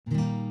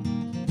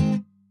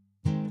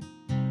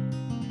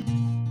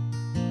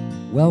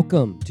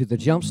Welcome to the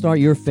Jumpstart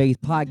Your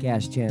Faith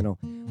podcast channel,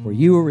 where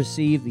you will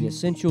receive the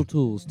essential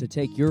tools to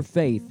take your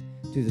faith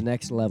to the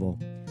next level.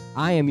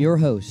 I am your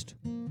host,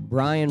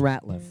 Brian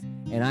Ratliff,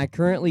 and I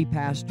currently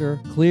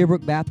pastor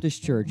Clearbrook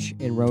Baptist Church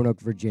in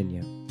Roanoke,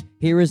 Virginia.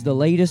 Here is the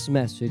latest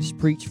message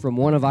preached from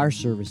one of our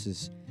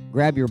services.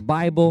 Grab your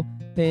Bible,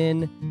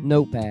 pen,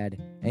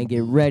 notepad, and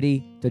get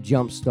ready to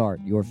jumpstart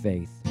your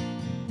faith.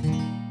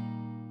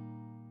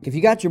 If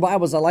you got your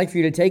Bibles, I'd like for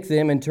you to take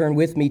them and turn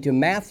with me to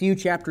Matthew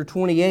chapter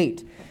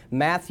 28.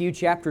 Matthew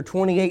chapter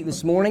 28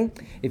 this morning.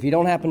 If you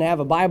don't happen to have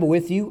a Bible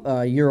with you,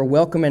 you're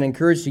welcome and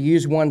encouraged to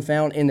use one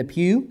found in the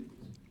pew.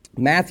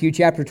 Matthew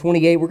chapter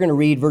 28, we're going to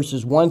read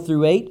verses 1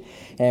 through 8.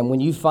 And when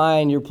you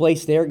find your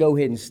place there, go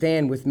ahead and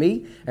stand with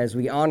me as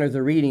we honor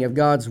the reading of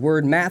God's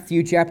Word.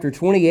 Matthew chapter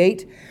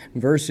 28,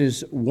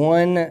 verses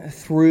 1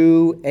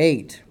 through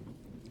 8.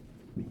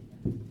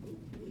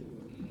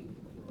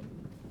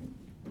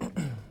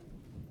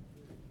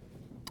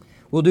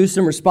 We'll do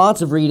some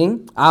responsive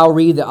reading. I'll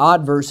read the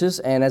odd verses,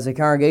 and as a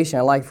congregation,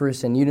 I'd like for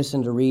us in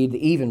unison to read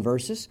the even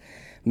verses.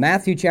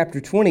 Matthew chapter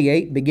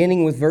 28,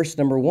 beginning with verse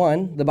number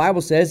 1, the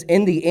Bible says,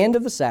 "In the end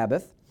of the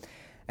Sabbath,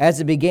 as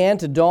it began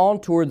to dawn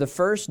toward the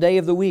first day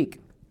of the week,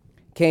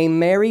 came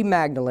Mary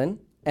Magdalene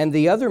and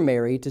the other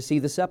Mary to see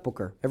the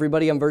sepulchre."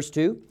 Everybody on verse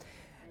 2.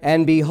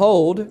 "And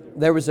behold,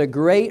 there was a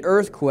great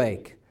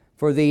earthquake,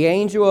 for the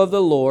angel of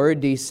the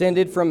Lord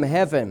descended from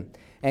heaven,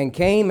 and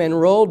came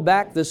and rolled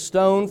back the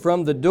stone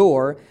from the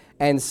door,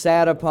 and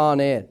sat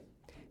upon it.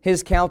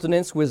 His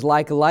countenance was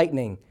like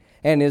lightning,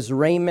 and his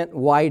raiment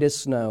white as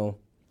snow.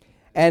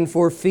 And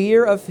for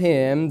fear of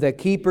him the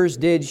keepers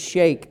did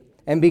shake,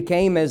 and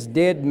became as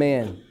dead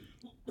men.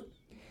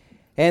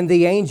 And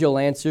the angel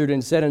answered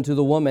and said unto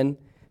the woman,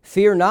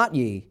 Fear not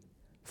ye,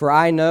 for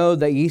I know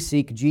that ye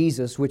seek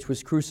Jesus, which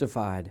was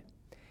crucified.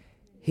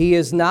 He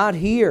is not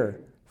here,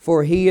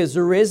 for he is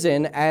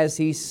arisen, as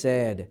he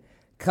said.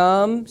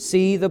 Come,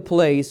 see the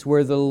place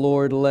where the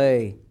Lord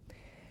lay.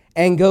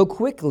 And go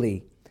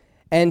quickly,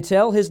 and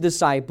tell his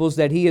disciples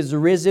that he is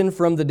risen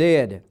from the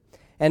dead.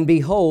 And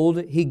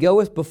behold, he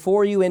goeth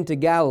before you into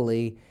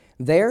Galilee.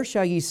 There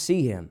shall ye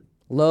see him.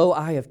 Lo,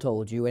 I have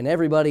told you." And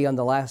everybody on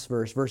the last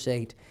verse, verse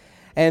 8.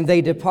 "And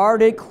they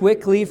departed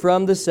quickly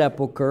from the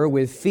sepulchre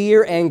with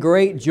fear and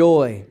great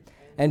joy,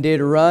 and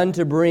did run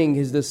to bring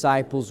his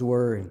disciples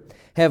word."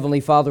 Heavenly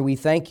Father, we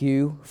thank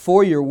you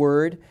for your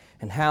word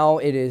and how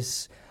it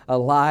is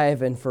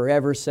alive and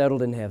forever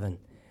settled in heaven.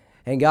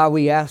 And God,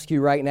 we ask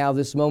you right now,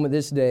 this moment,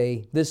 this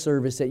day, this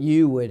service, that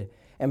you would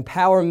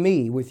empower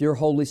me with your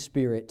Holy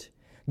Spirit.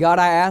 God,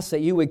 I ask that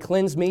you would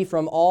cleanse me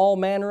from all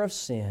manner of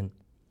sin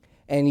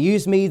and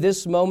use me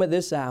this moment,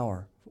 this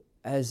hour,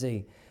 as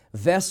a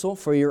vessel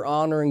for your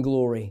honor and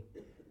glory.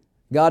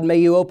 God, may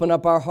you open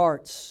up our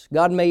hearts.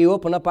 God, may you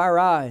open up our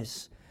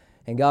eyes.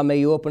 And God, may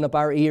you open up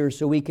our ears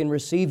so we can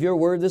receive your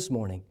word this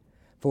morning.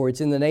 For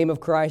it's in the name of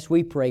Christ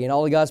we pray. And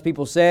all of God's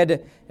people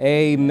said,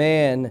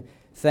 Amen.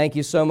 Thank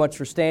you so much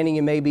for standing.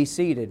 You may be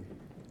seated.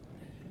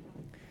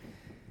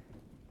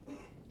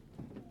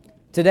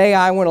 Today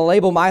I want to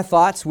label my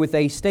thoughts with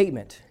a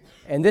statement.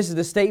 And this is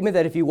the statement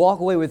that if you walk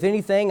away with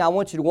anything, I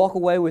want you to walk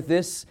away with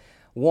this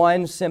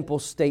one simple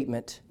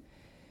statement.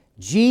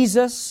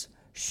 Jesus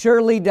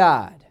surely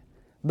died,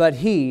 but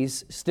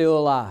He's still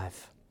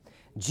alive.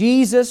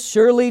 Jesus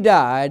surely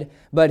died,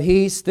 but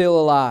He's still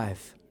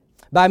alive.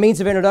 By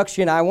means of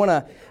introduction, I want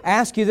to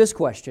ask you this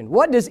question.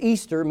 What does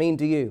Easter mean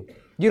to you?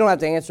 You don't have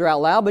to answer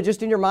out loud, but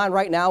just in your mind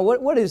right now,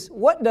 what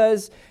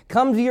does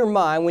come to your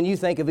mind when you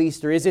think of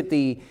Easter? Is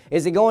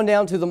it going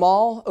down to the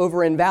mall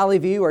over in Valley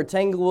View or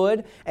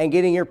Tanglewood and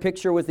getting your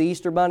picture with the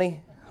Easter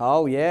bunny?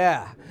 Oh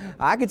yeah,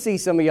 I could see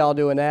some of y'all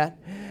doing that.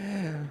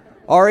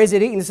 Or is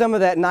it eating some of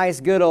that nice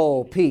good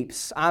old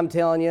Peeps? I'm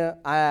telling you,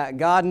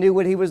 God knew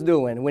what He was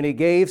doing when He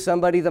gave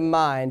somebody the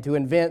mind to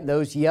invent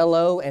those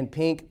yellow and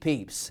pink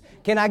Peeps.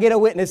 Can I get a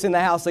witness in the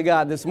house of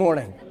God this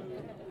morning?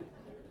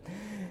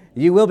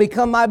 You will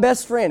become my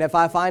best friend if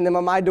I find them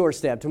on my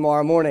doorstep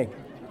tomorrow morning.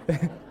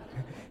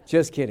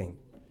 Just kidding.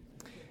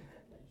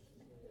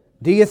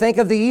 Do you think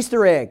of the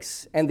Easter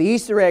eggs and the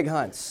Easter egg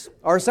hunts,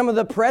 or some of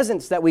the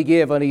presents that we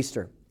give on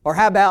Easter? Or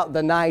how about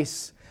the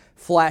nice,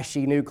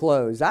 flashy new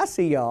clothes? I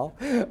see y'all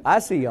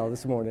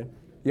this morning.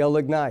 Y'all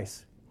look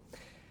nice.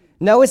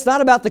 No, it's not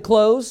about the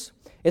clothes.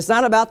 It's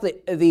not about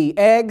the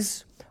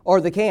eggs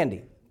or the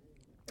candy.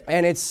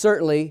 And it's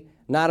certainly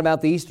not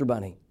about the Easter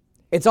bunny.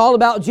 It's all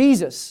about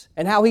Jesus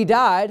and how He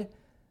died,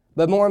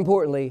 but more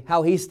importantly,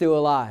 how He's still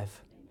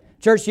alive.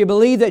 Church, do you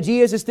believe that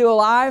Jesus is still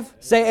alive?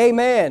 Say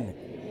amen.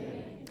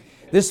 Amen.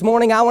 This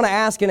morning I want to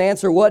ask and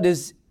answer, what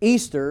does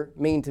Easter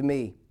mean to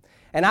me?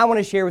 And I want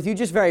to share with you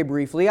just very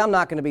briefly. I'm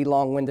not going to be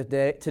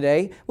long-winded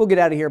today. We'll get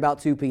out of here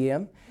about 2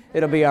 p.m.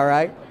 It'll be all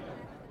right.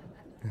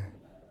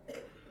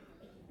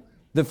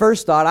 The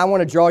first thought, I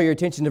want to draw your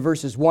attention to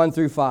verses 1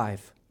 through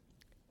 5.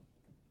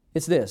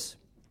 It's this.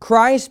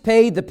 Christ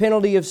paid the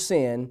penalty of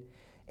sin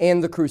in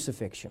the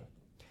crucifixion.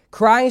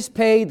 Christ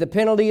paid the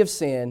penalty of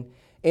sin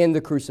in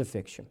the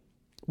crucifixion.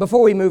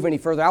 Before we move any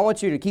further, I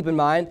want you to keep in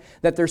mind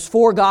that there's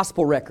 4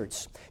 gospel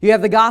records. You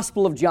have the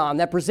Gospel of John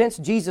that presents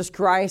Jesus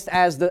Christ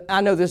as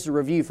I know this is a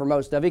review for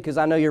most of you because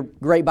I know you're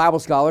great Bible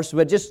scholars,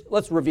 but just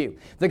let's review.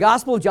 The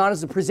Gospel of John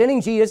is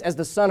presenting Jesus as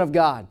the Son of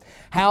God.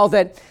 How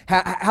that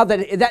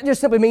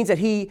just simply means that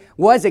He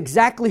was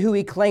exactly who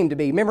He claimed to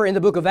be. Remember in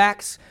the book of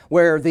Acts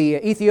where the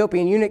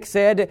Ethiopian eunuch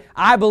said,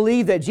 "I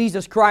believe that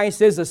Jesus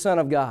Christ is the Son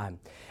of God."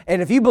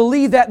 And if you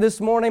believe that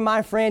this morning,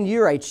 my friend,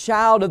 you're a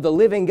child of the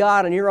living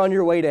God and you're on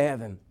your way to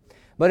heaven.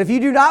 But if you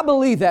do not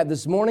believe that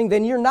this morning,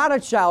 then you're not a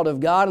child of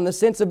God in the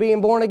sense of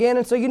being born again,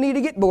 and so you need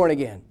to get born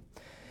again.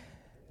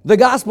 The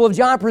Gospel of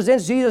John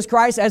presents Jesus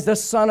Christ as the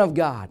Son of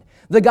God.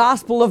 The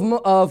Gospel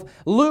of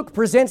Luke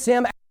presents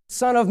Him as the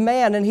Son of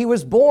Man, and He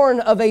was born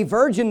of a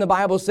virgin, the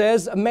Bible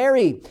says,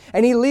 Mary.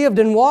 And He lived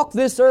and walked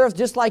this earth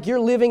just like you're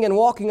living and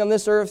walking on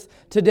this earth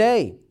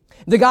today.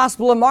 The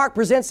Gospel of Mark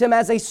presents Him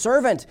as a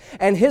servant,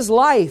 and His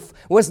life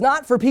was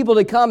not for people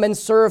to come and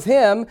serve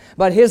Him,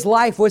 but His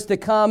life was to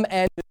come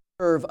and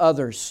serve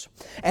others.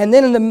 And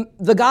then in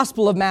the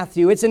Gospel of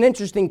Matthew, it's an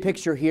interesting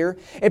picture here.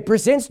 It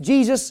presents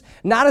Jesus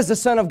not as the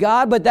Son of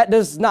God, but that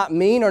does not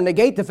mean or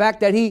negate the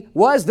fact that He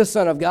was the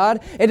Son of God.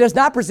 It does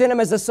not present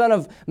Him as the Son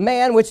of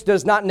Man, which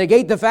does not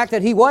negate the fact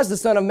that He was the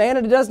Son of Man,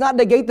 and it does not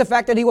negate the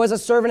fact that He was a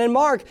servant in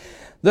Mark.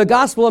 The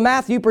Gospel of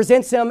Matthew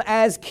presents Him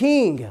as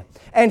King.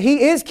 And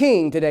He is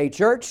King today,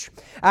 church.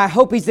 I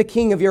hope He's the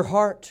King of your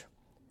heart.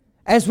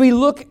 As we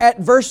look at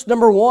verse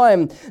number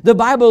 1, the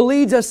Bible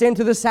leads us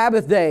into the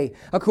Sabbath day.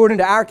 According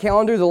to our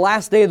calendar, the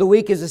last day of the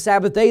week is the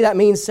Sabbath day. That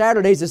means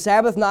Saturday's the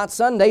Sabbath, not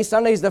Sunday.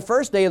 Sunday's the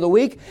first day of the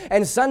week,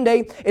 and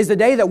Sunday is the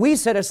day that we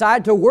set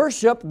aside to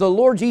worship the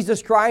Lord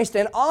Jesus Christ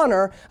in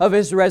honor of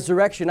His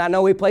resurrection. I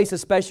know we place a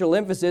special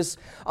emphasis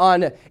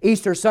on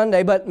Easter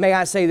Sunday, but may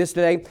I say this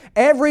today?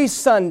 Every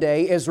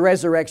Sunday is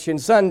Resurrection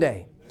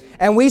Sunday.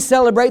 And we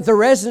celebrate the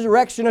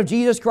resurrection of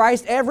Jesus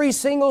Christ every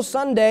single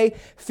Sunday,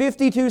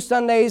 52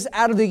 Sundays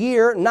out of the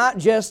year, not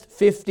just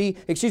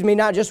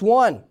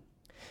one.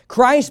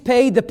 Christ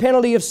paid the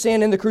penalty of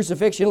sin in the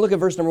crucifixion. Look at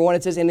verse number 1.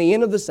 It says, "In the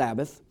end of the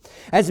Sabbath,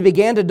 as it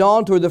began to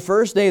dawn toward the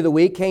first day of the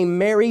week, came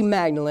Mary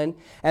Magdalene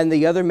and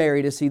the other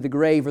Mary to see the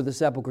grave or the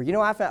sepulchre." You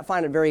know, I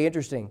find it very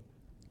interesting.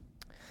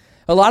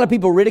 A lot of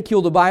people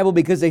ridicule the Bible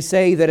because they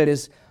say that it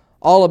is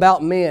all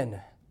about men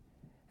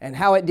and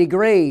how it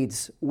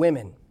degrades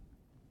women.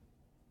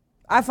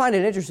 I find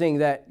it interesting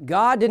that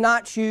God did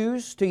not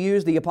choose to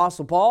use the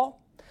Apostle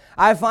Paul.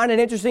 I find it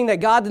interesting that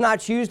God did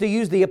not choose to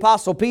use the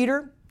Apostle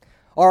Peter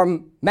or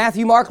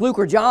Matthew, Mark, Luke,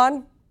 or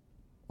John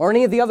or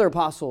any of the other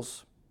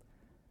apostles.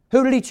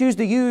 Who did He choose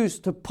to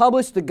use to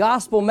publish the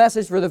gospel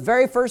message for the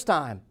very first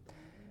time?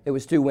 It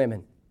was 2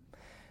 women.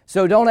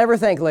 So don't ever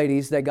think,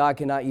 ladies, that God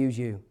cannot use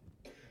you.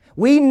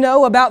 We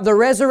know about the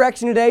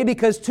resurrection today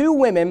because 2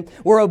 women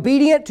were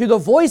obedient to the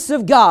voice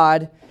of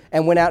God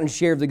and went out and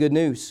shared the good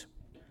news.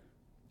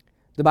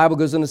 The Bible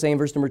goes on to say in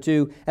verse number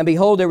 2, "And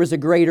behold, there was a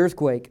great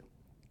earthquake.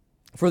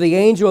 For the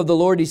angel of the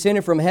Lord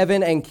descended from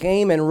heaven and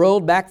came and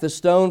rolled back the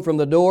stone from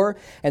the door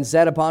and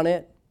sat upon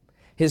it.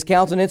 His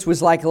countenance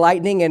was like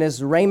lightning and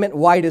His raiment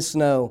white as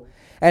snow.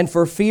 And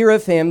for fear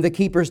of Him, the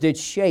keepers did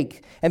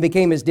shake and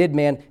became as dead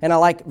men." And I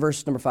like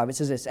verse number 5. It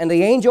says this, "And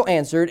the angel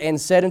answered and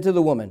said unto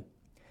the woman,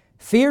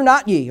 Fear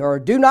not ye, or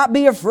do not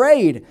be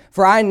afraid,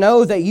 for I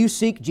know that you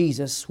seek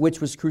Jesus, which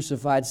was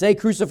crucified." Say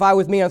crucify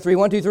with me on 3.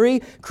 1, 2,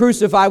 3.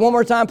 Crucify. One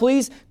more time,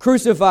 please.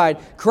 Crucified.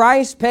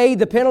 Christ paid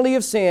the penalty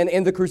of sin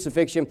in the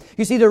crucifixion.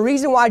 You see, the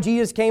reason why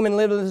Jesus came and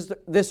lived on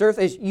this earth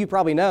is you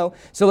probably know.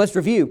 So let's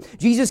review.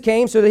 Jesus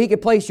came so that He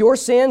could place your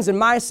sins and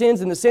my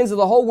sins and the sins of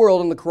the whole world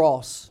on the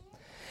cross.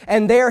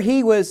 And there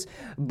He was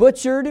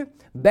butchered,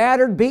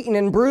 battered, beaten,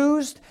 and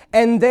bruised.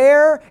 And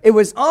there, it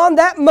was on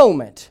that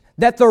moment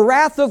that the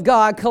wrath of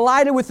God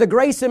collided with the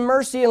grace and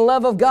mercy and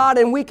love of God,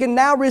 and we can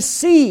now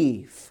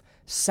receive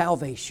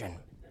salvation.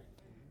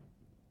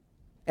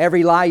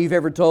 Every lie you've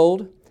ever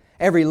told,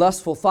 every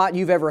lustful thought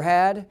you've ever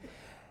had,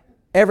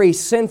 every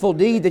sinful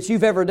deed that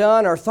you've ever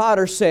done or thought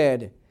or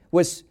said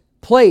was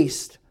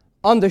placed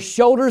on the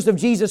shoulders of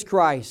Jesus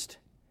Christ.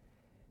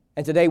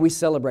 And today we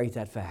celebrate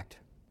that fact.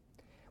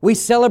 We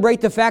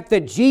celebrate the fact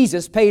that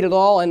Jesus paid it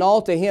all, and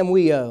all to Him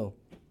we owe.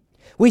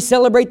 We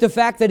celebrate the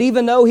fact that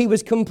even though He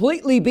was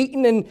completely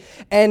beaten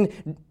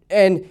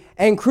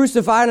and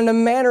crucified in a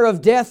manner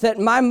of death that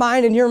my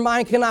mind and your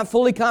mind cannot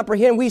fully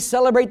comprehend, we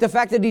celebrate the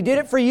fact that He did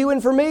it for you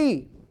and for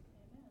me.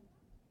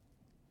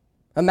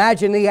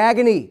 Imagine the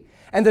agony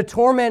and the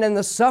torment and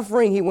the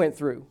suffering He went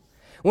through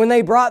when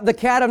they brought the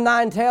cat of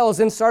 9 tails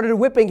and started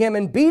whipping Him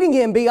and beating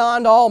Him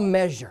beyond all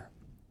measure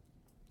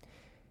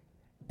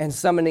and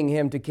summoning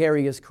Him to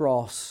carry His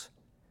cross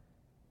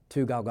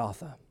to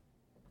Golgotha.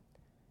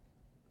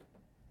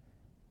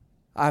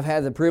 I've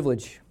had the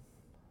privilege,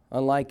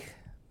 unlike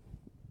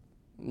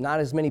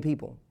not as many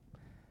people,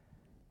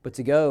 but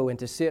to go and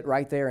to sit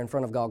right there in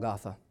front of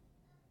Golgotha.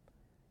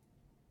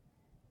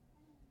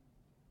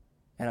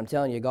 And I'm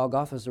telling you,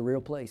 Golgotha is a real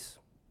place.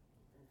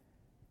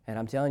 And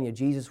I'm telling you,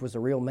 Jesus was a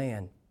real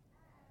man.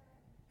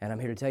 And I'm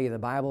here to tell you, the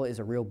Bible is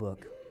a real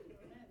book.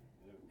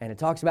 And it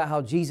talks about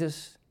how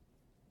Jesus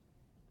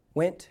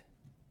went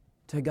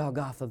to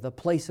Golgotha, the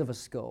place of a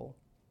skull,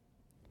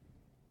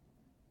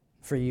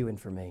 for you and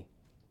for me.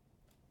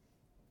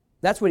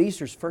 That's what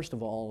Easter's first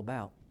of all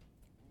about.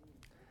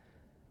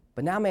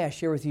 But now may I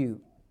share with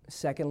you,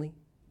 secondly,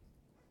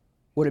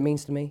 what it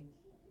means to me?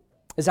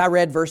 As I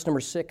read verse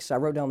number 6, I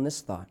wrote down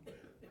this thought.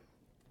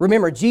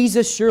 Remember,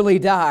 Jesus surely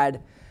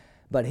died,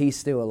 but He's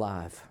still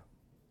alive.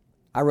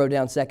 I wrote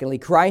down, secondly,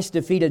 Christ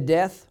defeated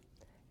death,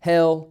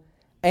 hell,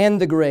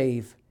 and the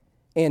grave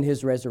in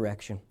His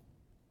resurrection.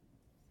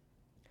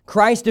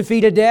 Christ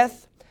defeated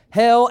death,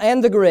 hell,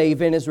 and the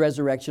grave in His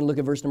resurrection. Look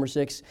at verse number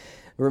 6.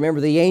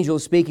 Remember, the angel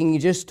is speaking. He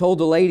just told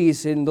the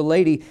ladies and the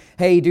lady,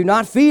 hey, do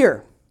not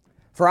fear,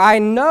 for I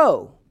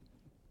know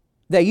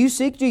that you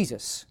seek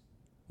Jesus,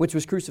 which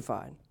was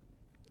crucified.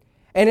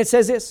 And it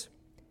says this,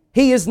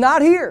 He is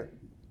not here,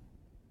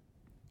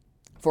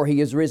 for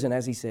He is risen,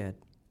 as He said.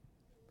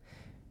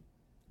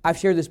 I've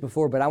shared this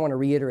before, but I want to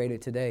reiterate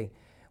it today.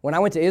 When I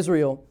went to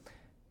Israel,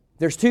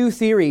 there's two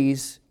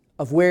theories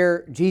of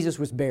where Jesus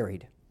was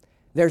buried.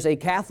 There's a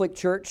Catholic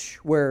church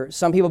where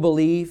some people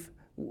believe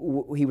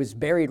He was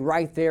buried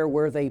right there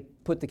where they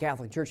put the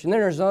Catholic Church. And then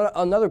there's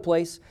another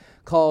place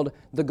called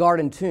the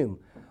Garden Tomb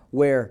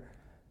where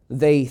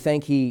they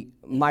think He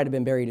might have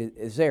been buried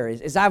there.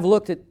 As I've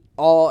looked at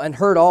all and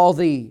heard all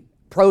the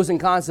pros and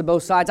cons of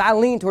both sides, I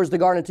leaned towards the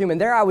Garden Tomb. And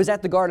there I was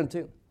at the Garden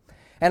Tomb.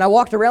 And I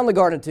walked around the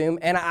Garden Tomb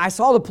and I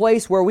saw the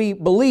place where we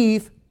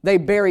believe they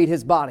buried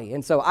His body.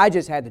 And so I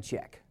just had to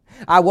check.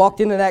 I walked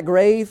into that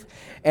grave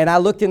and I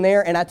looked in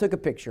there and I took a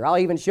picture. I'll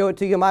even show it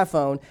to you on my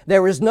phone.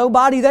 There was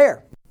nobody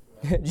there.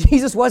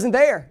 Jesus wasn't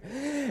there.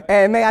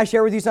 And may I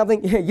share with you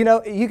something? You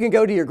know, you can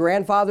go to your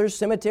grandfather's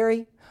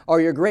cemetery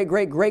or your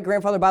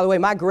great-great-great-grandfather. By the way,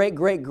 my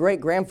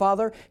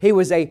great-great-great-grandfather, he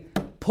was a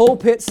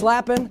pulpit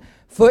slapping,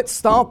 foot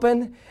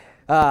stomping,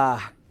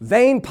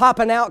 vein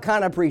popping out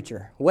kind of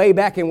preacher way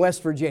back in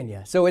West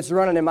Virginia. So it's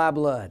running in my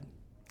blood.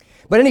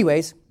 But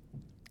anyways,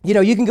 you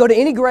know, you can go to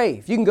any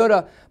grave. You can go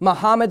to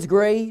Muhammad's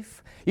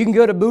grave. You can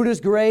go to Buddha's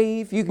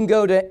grave. You can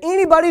go to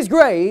anybody's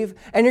grave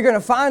and you're going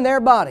to find their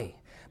body.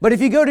 But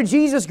if you go to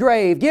Jesus'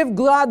 grave, give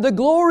God the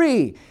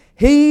glory.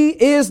 He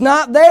is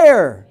not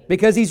there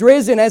because He's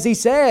risen, as He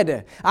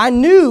said. I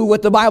knew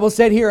what the Bible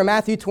said here in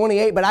Matthew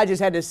 28, but I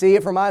just had to see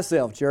it for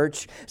myself,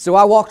 church. So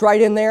I walked right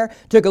in there,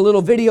 took a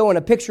little video and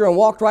a picture and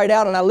walked right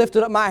out, and I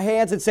lifted up my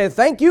hands and said,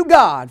 thank you,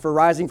 God, for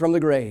rising from the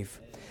grave.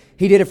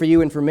 He did it for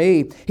you and for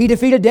me. He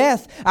defeated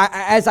death.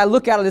 As I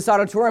look out of this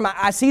auditorium,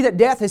 I see that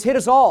death has hit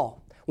us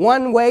all,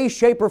 one way,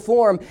 shape, or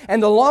form.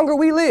 And the longer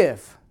we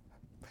live,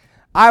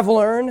 I've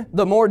learned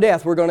the more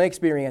death we're going to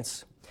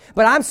experience.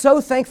 But I'm so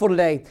thankful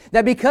today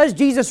that because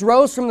Jesus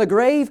rose from the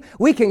grave,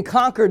 we can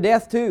conquer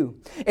death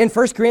too. In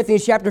 1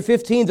 Corinthians chapter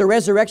 15, the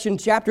resurrection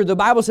chapter, the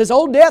Bible says,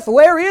 O death,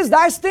 where is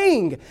thy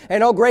sting?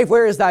 And O grave,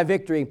 where is thy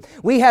victory?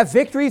 We have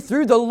victory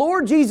through the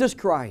Lord Jesus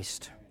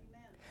Christ.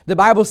 The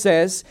Bible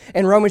says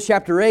in Romans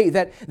chapter 8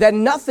 that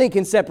nothing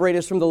can separate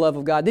us from the love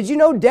of God. Did you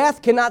know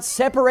death cannot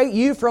separate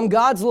you from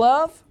God's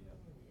love?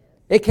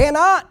 It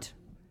cannot.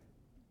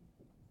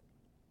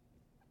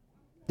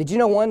 Did you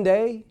know one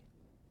day,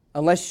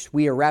 unless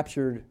we are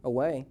raptured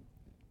away,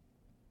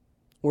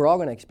 we're all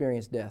going to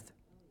experience death?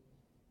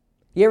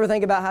 You ever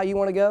think about how you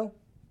want to go?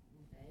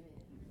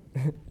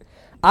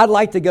 I'd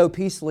like to go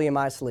peacefully in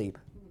my sleep.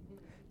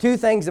 Two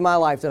things in my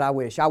life that I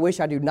wish. I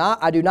do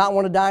not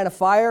want to die in a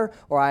fire,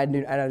 or I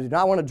do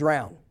not want to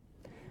drown.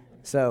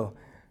 So,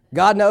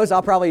 God knows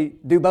I'll probably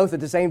do both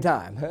at the same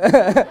time.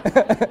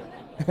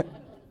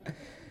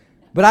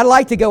 But I'd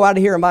like to go out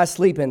of here in my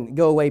sleep and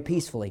go away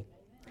peacefully.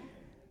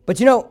 But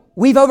you know,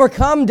 we've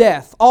overcome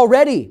death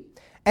already.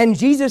 And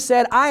Jesus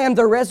said, I am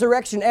the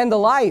resurrection and the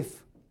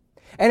life.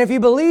 And if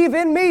you believe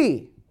in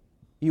me,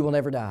 you will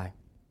never die.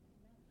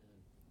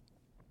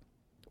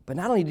 But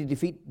not only did He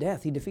defeat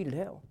death, He defeated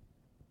hell.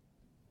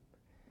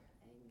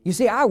 You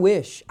see, I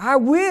wish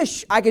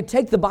I could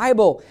take the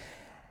Bible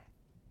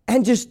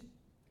and just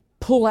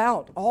pull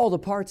out all the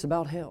parts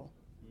about hell.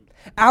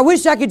 I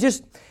wish I could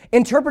just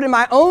interpret in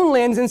my own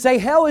lens and say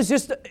hell is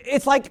just,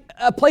 it's like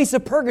a place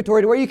of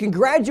purgatory to where you can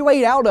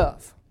graduate out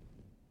of.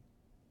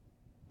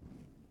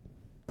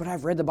 But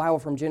I've read the Bible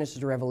from Genesis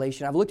to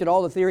Revelation. I've looked at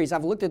all the theories.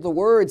 I've looked at the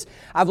words.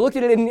 I've looked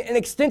at it in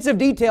extensive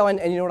detail. And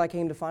you know what I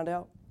came to find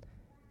out?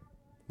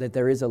 That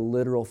there is a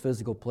literal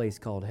physical place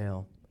called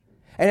hell.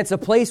 And it's a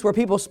place where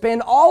people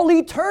spend all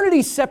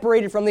eternity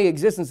separated from the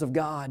existence of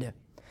God.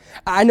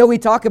 I know we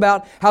talk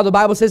about how the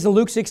Bible says in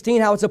Luke 16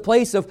 how it's a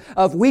place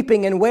of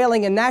weeping and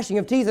wailing and gnashing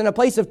of teeth and a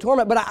place of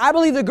torment. But I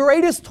believe the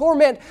greatest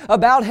torment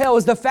about hell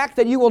is the fact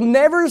that you will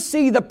never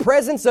see the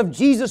presence of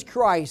Jesus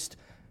Christ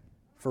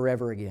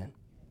forever again.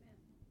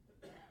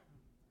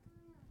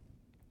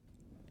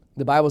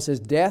 The Bible says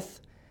death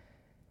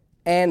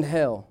and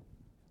hell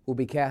will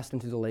be cast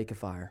into the lake of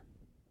fire.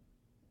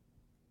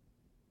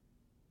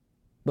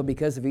 But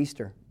because of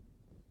Easter,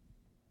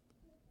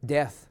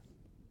 death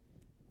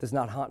does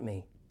not haunt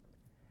me,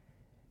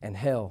 and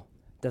hell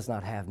does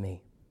not have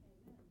me,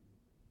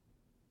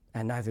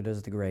 and neither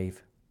does the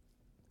grave.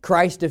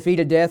 Christ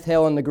defeated death,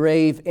 hell, and the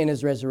grave in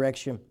His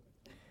resurrection.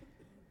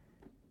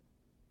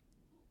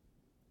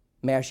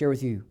 May I share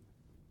with you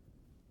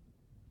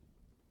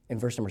in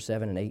verse number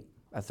 7 and 8,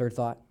 a third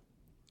thought?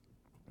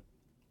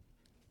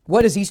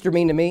 What does Easter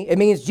mean to me? It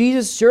means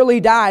Jesus surely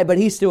died, but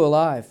He's still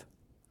alive.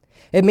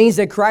 It means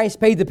that Christ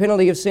paid the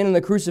penalty of sin in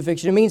the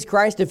crucifixion. It means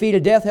Christ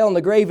defeated death, hell, and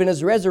the grave in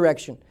His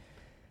resurrection.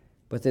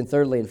 But then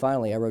thirdly and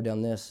finally, I wrote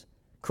down this.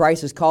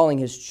 Christ is calling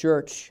His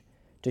church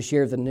to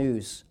share the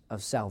news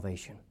of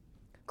salvation.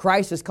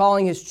 Christ is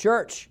calling His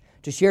church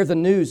to share the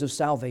news of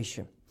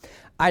salvation.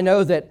 I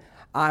know that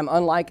I'm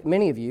unlike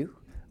many of you.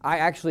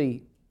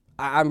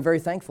 I'm very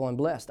thankful and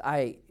blessed.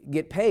 I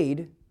get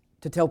paid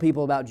to tell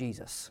people about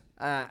Jesus.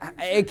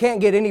 It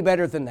can't get any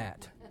better than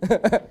that.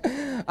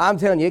 I'm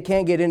telling you, it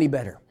can't get any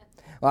better.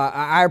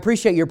 I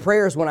appreciate your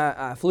prayers when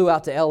I flew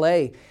out to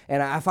L.A.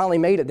 and I finally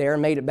made it there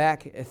and made it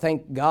back.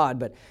 Thank God.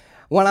 But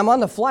when I'm on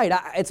the flight,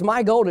 it's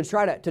my goal to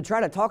try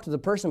to talk to the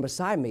person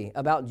beside me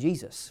about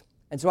Jesus.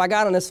 And so I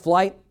got on this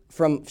flight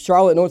from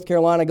Charlotte, North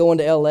Carolina, going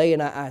to L.A.,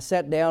 and I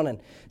sat down and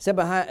sat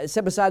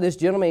beside this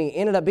gentleman. He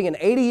ended up being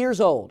 80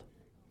 years old,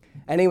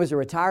 and he was a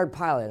retired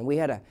pilot. And we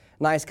had a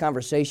nice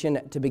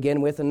conversation to begin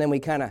with, and then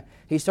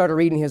he started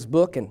reading his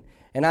book,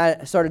 and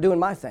I started doing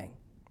my thing.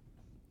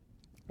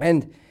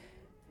 And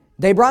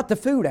they brought the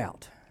food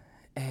out,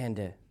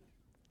 and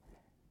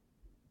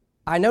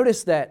I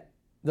noticed that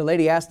the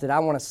lady asked, did I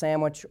want a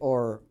sandwich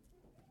or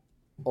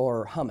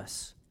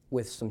hummus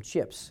with some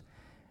chips?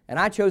 And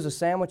I chose a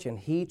sandwich, and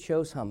he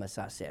chose hummus.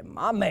 I said,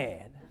 my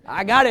man,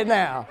 I got it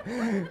now.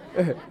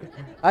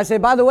 I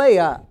said, by the way,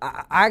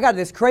 I got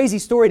this crazy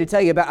story to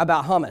tell you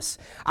about hummus.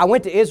 I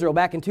went to Israel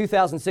back in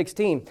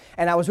 2016,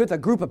 and I was with a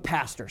group of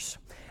pastors.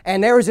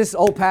 And there was this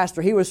old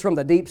pastor. He was from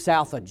the deep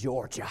south of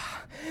Georgia.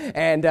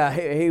 And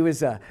he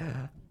was a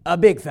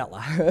big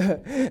fella,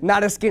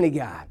 not a skinny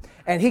guy.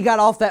 And he got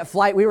off that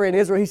flight. We were in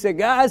Israel. He said,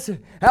 guys,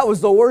 that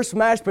was the worst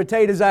mashed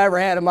potatoes I ever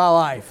had in my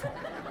life.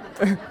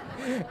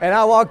 And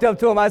I walked up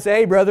to him. I said,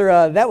 hey,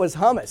 brother, that was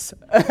hummus,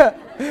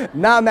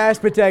 not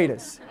mashed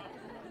potatoes.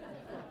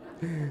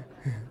 And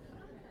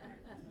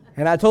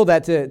I told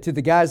that to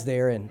the guys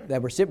there and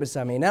that were sitting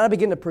beside me. And then I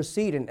began to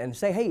proceed and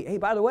say, hey,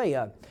 by the way,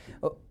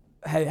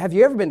 have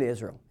you ever been to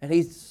Israel? And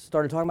he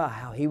started talking about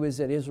how he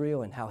was at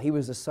Israel and how he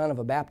was the son of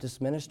a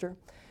Baptist minister.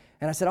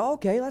 And I said, oh,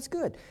 okay, that's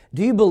good.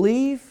 Do you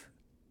believe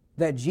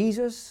that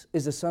Jesus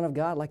is the Son of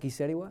God like He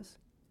said He was?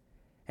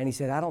 And he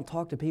said, I don't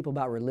talk to people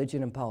about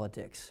religion and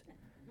politics.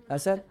 I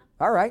said,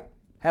 all right,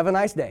 have a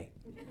nice day.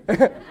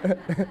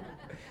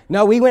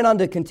 No, we went on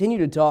to continue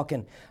to talk,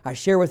 and I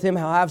share with him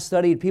how I've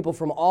studied people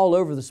from all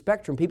over the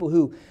spectrum, people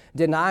who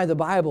deny the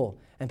Bible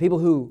and people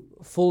who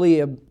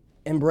fully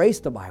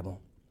embrace the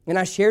Bible. And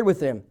I shared with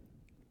them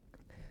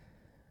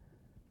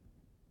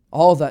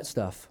all of that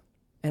stuff.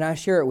 And I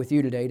share it with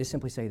you today to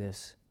simply say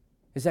this,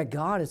 is that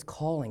God is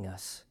calling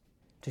us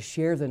to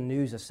share the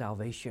news of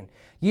salvation.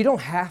 You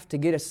don't have to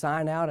get a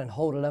sign out and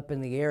hold it up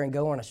in the air and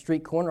go on a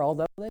street corner,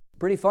 although that's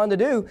pretty fun to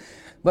do.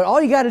 But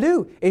all you got to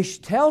do is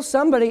tell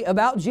somebody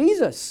about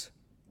Jesus.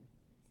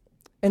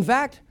 In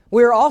fact,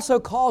 we're also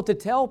called to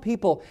tell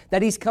people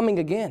that He's coming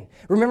again.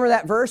 Remember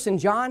that verse in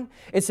John?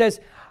 It says,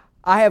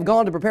 I have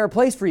gone to prepare a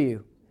place for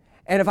you.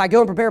 And if I go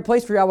and prepare a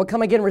place for you, I will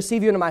come again and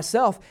receive you into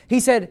myself. He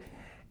said,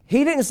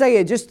 He didn't say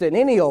it just in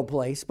any old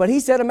place, but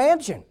He said a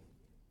mansion.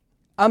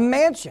 A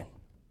mansion.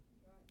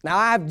 Now,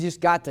 I've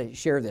just got to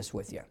share this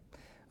with you.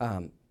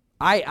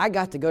 I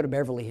got to go to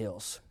Beverly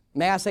Hills.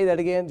 May I say that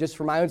again, just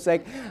for my own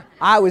sake?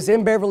 I was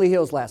in Beverly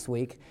Hills last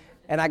week,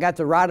 and I got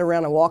to ride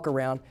around and walk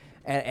around,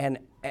 and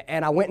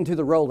I went into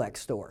the Rolex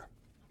store.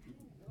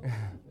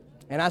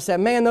 And I said,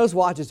 man, those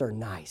watches are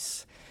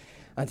nice.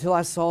 Until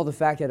I saw the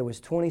fact that it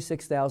was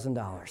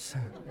 $26,000.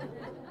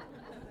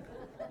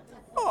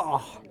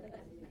 Oh.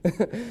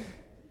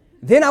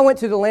 Then I went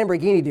to the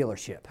Lamborghini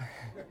dealership.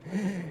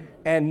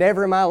 And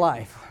never in my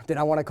life did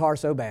I want a car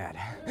so bad.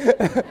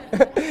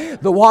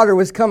 The water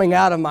was coming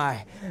out of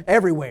my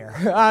everywhere.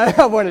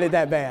 I wanted it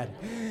that bad.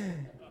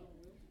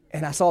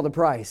 And I saw the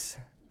price,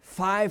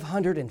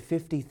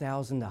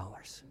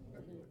 $550,000.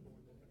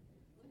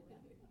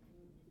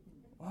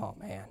 Oh,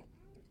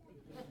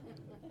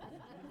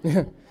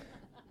 man.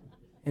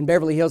 In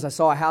Beverly Hills, I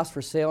saw a house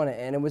for sale,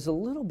 and it was a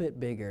little bit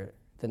bigger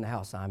than the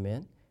house I'm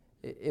in.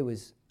 It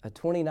was a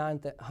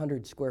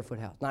 2,900 square foot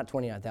house. Not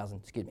 29,000,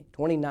 excuse me,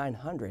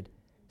 2,900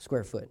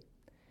 square foot.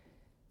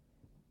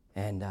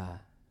 And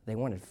they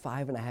wanted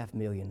 $5.5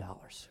 million.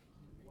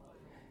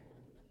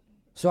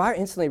 So I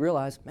instantly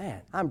realized,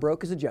 man, I'm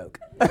broke as a joke.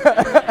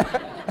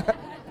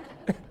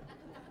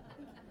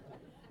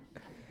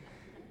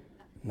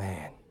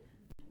 Man.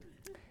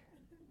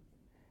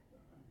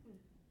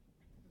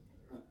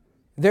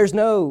 There's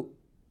no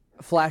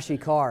flashy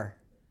car.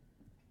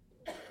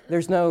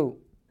 There's no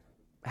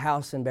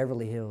house in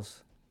Beverly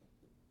Hills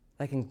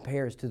that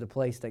compares to the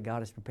place that God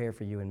has prepared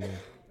for you and me.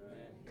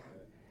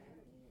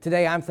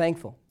 Today, I'm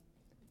thankful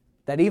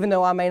that even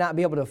though I may not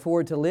be able to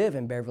afford to live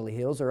in Beverly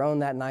Hills or own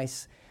that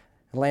nice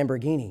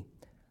Lamborghini,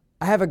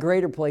 I have a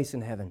greater place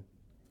in heaven.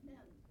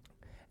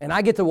 and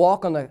I get to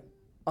walk on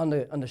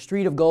the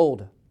street of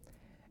gold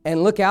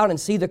and look out and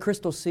see the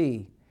crystal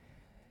sea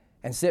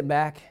and sit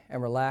back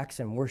and relax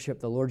and worship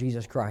the Lord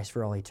Jesus Christ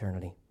for all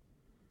eternity.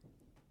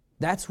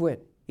 That's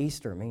what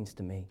Easter means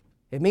to me.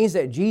 It means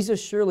that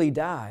Jesus surely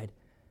died,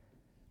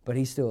 but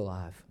He's still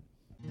alive.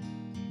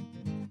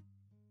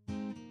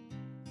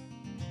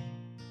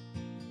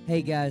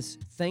 Hey guys,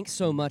 thanks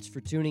so much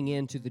for tuning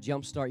in to the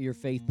Jumpstart Your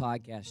Faith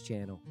podcast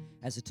channel.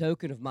 As a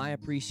token of my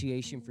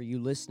appreciation for you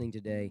listening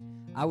today,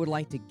 I would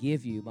like to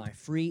give you my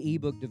free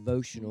ebook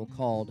devotional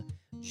called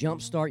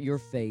Jumpstart Your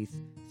Faith,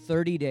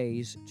 30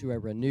 Days to a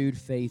Renewed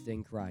Faith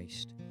in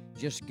Christ.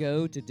 Just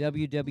go to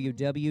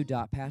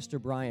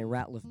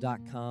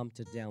www.pastorbrianratliff.com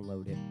to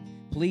download it.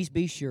 Please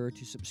be sure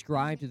to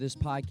subscribe to this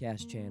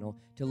podcast channel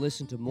to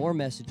listen to more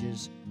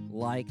messages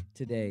like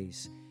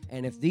today's.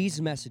 And if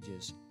these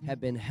messages have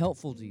been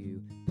helpful to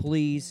you,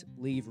 please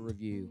leave a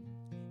review.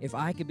 If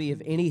I could be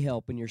of any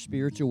help in your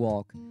spiritual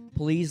walk,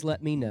 please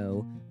let me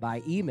know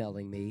by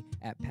emailing me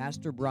at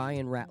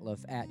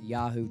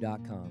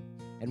pastorbrianratliff@yahoo.com.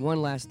 And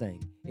one last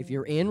thing, if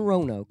you're in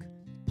Roanoke,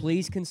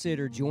 please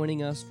consider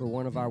joining us for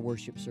one of our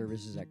worship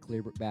services at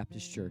Clearbrook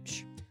Baptist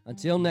Church.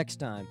 Until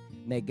next time,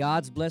 may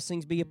God's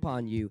blessings be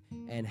upon you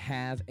and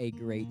have a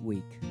great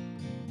week.